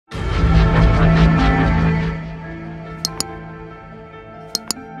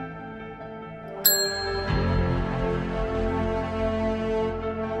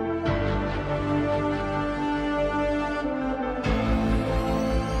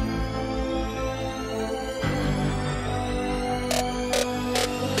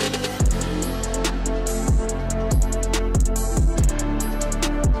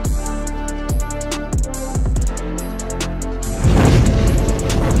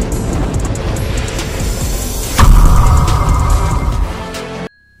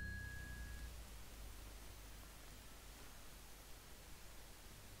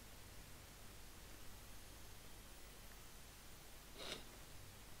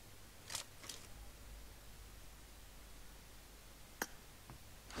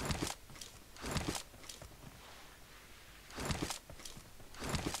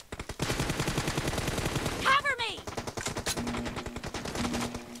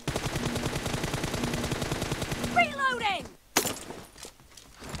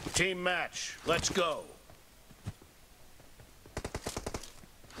Team match. Let's go.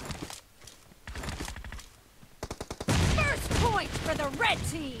 First point for the red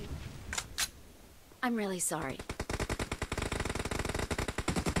team. I'm really sorry.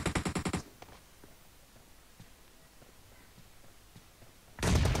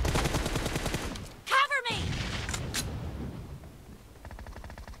 Cover me!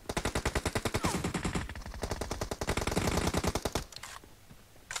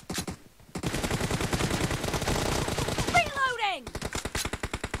 Reloading!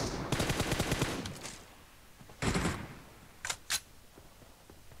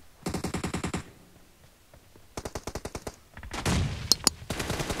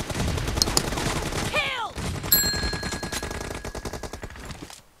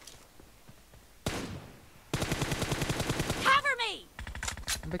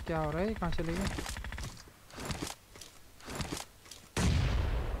 अबे क्या हो रहा है? कहाँ चले गए?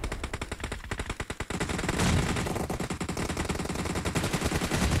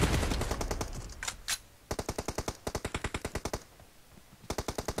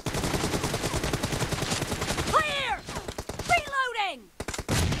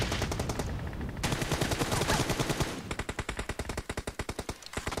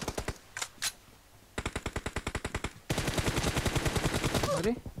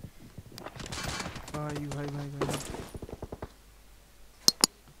 अरे भाई भाई भाई भाई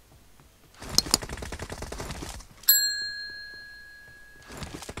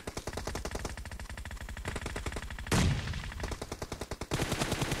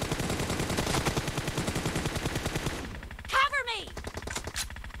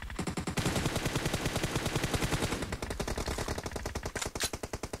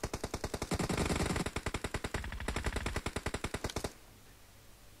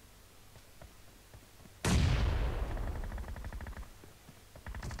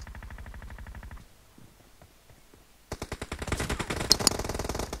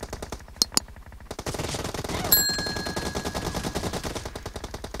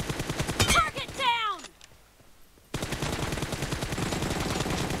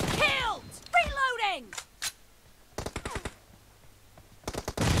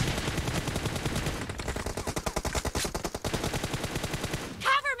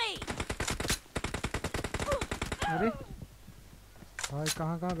अरे भाई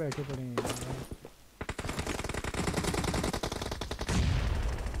कहाँ बैठे पड़े हैं यार।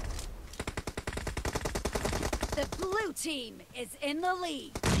 The blue team is in the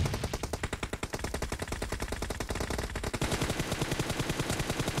lead.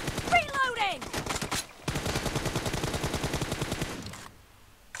 Reloading!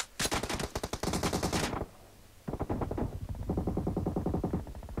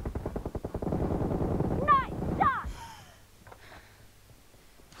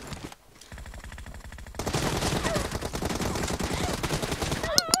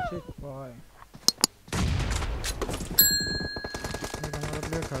 भाई हमारा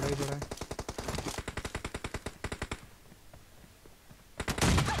प्लेयर खड़ा ही पड़ा है।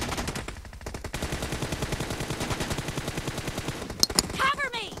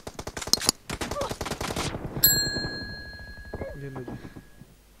 ये लो जी।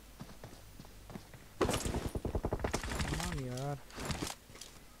 हाँ यार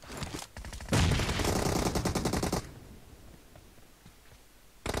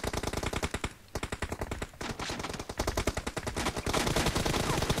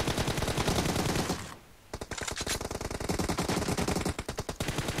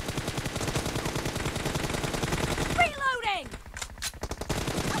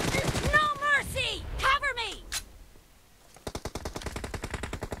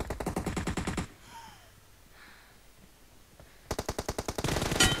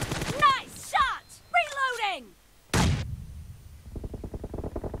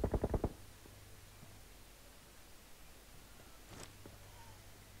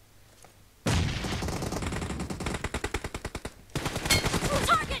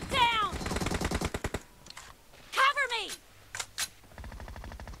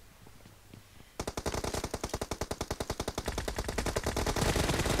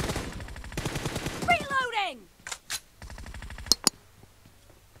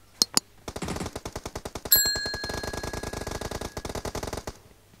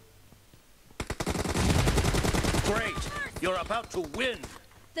Great! You're about to win!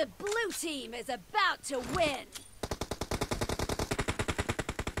 The blue team is about to win!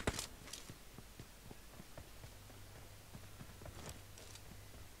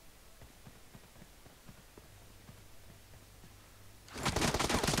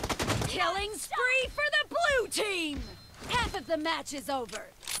 Killing spree for the blue team! Half of the match is over.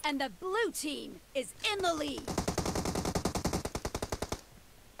 And the blue team is in the lead.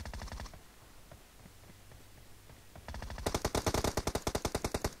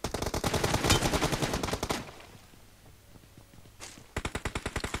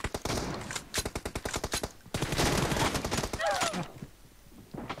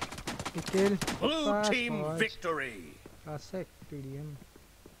 Kill. Blue Fast team forward. victory. Classic TDM.